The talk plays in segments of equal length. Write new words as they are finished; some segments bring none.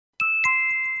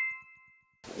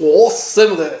おっセ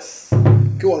ムです。今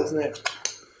日はですね、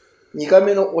2回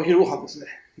目のお昼ご飯ですね。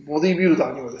ボディビルダ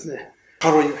ーにはですね、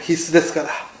カロリーが必須ですから、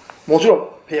もちろん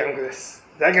ペヤングです。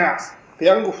いただきます。ペ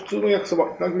ヤング普通の焼きそば、い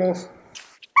ただきます。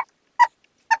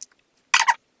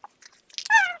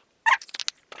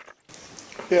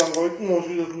ペヤングはいつも美味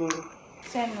しいですね。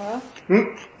専務？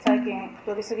最近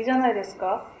太りすぎじゃないです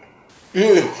か？い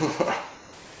やいや、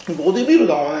ボディビル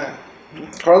ダーはね、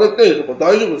体鍛えるとか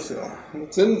大丈夫ですよ。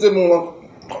全然もうなんか、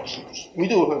見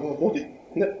てください、このボディ。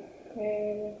ね。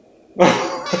ち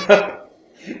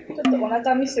ょっとお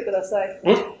腹見せてください。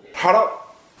腹。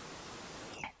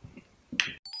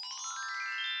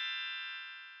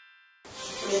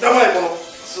見たまえ、この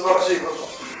素晴らしいこ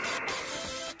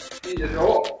と。いいですよ。ち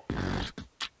ょ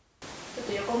っ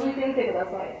と横向いてみてくだ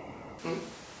さい。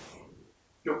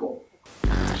横。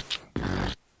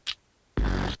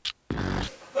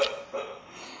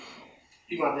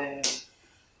今ね、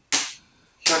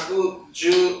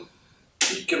111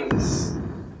キロです。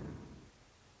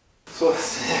そうで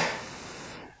すね。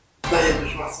ダイエット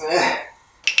しますね。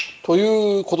と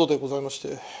いうことでございまし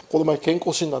て、この前健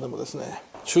康診断でもですね、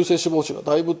中性脂肪値が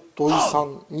だいぶ土井さ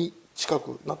んに近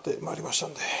くなってまいりました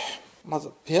んで、まず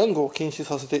ペヤングを禁止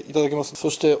させていただきます。そ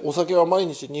してお酒は毎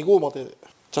日2合まで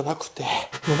じゃなくて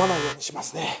飲まないようにしま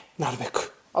すね、なるべ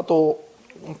く。あと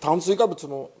炭水化物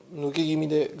も抜け気味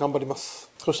で頑張ります。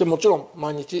そしてもちろん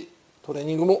毎日トレー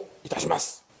ニングもいたしま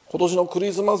す。今年のク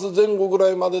リスマス前後ぐら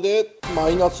いまででマ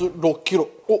イナス6キロ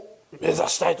を目指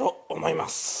したいと思いま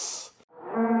す。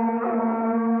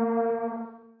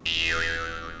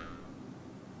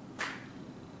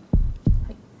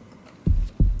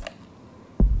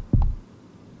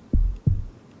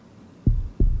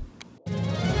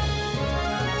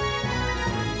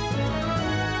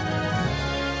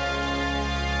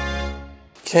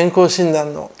健康診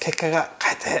断の結果が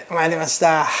返ってまいりまし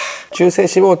た。中性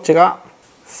脂肪値が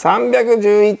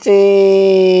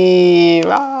311。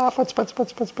わー、パチパチパ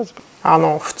チパチパチ。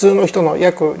普通の人の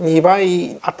約2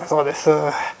倍あったそうです。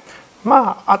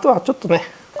まああとはちょっとね、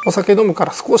お酒飲むか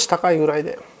ら少し高いぐらい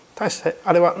で大して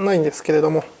あれはないんですけれど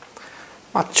も、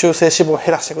まあ、中性脂肪を減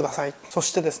らしてください。そ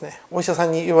してですね、お医者さ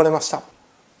んに言われました。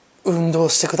運動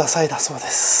してくださいだそうで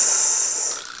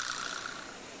す。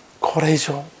これ以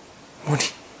上無理。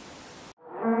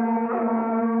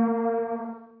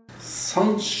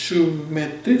3週目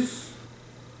です。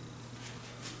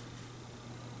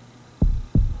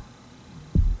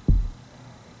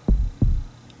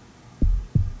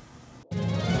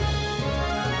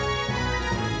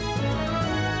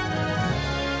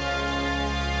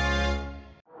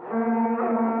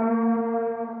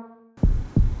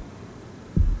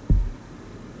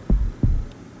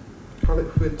あれ、増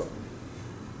えた。増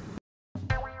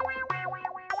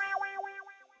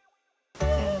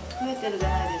えてるじゃ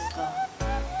ないですか。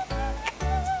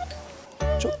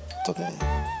ちょっとね、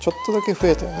ちょっとだけ増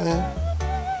えたよね。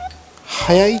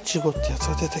早いちごってやつ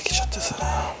が出てきちゃってさ、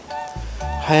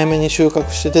早めに収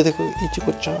穫して出てくるいち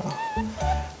ごちゃん、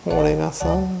俺が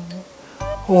さ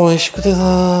美味しくて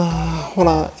さ、ほ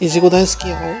らいちご大好き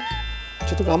やろ。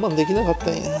ちょっと我慢できなかった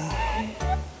んや。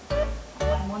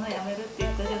甘いものやめるって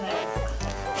言ったじゃないで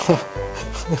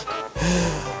すか。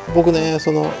僕ね、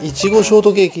そのいちごショー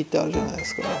トケーキってあるじゃないで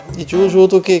すか。いちごショー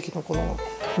トケーキのこの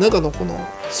中のこの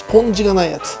スポンジがな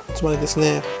いやつ、つまりです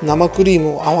ね、生クリー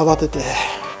ムを泡立てて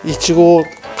いちごを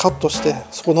カットして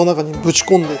そこの中にぶち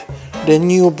込んで練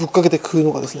乳をぶっかけて食う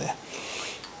のがですね、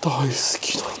大好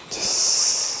きなんで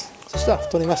す。そしたら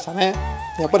太りましたね。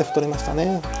やっぱり太りました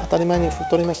ね。当たり前に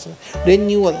太りましたね。練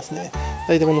乳はですね、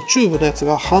大体このチューブのやつ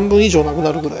が半分以上なく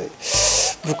なるぐらい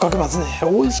ぶっかけますね。美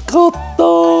味しかった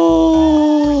ー。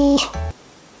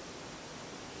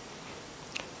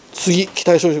次期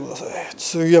待しておいてください。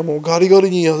次はもうガリガリ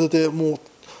に痩せて、もう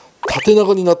縦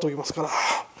長になっておきますから、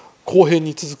後編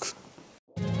に続く。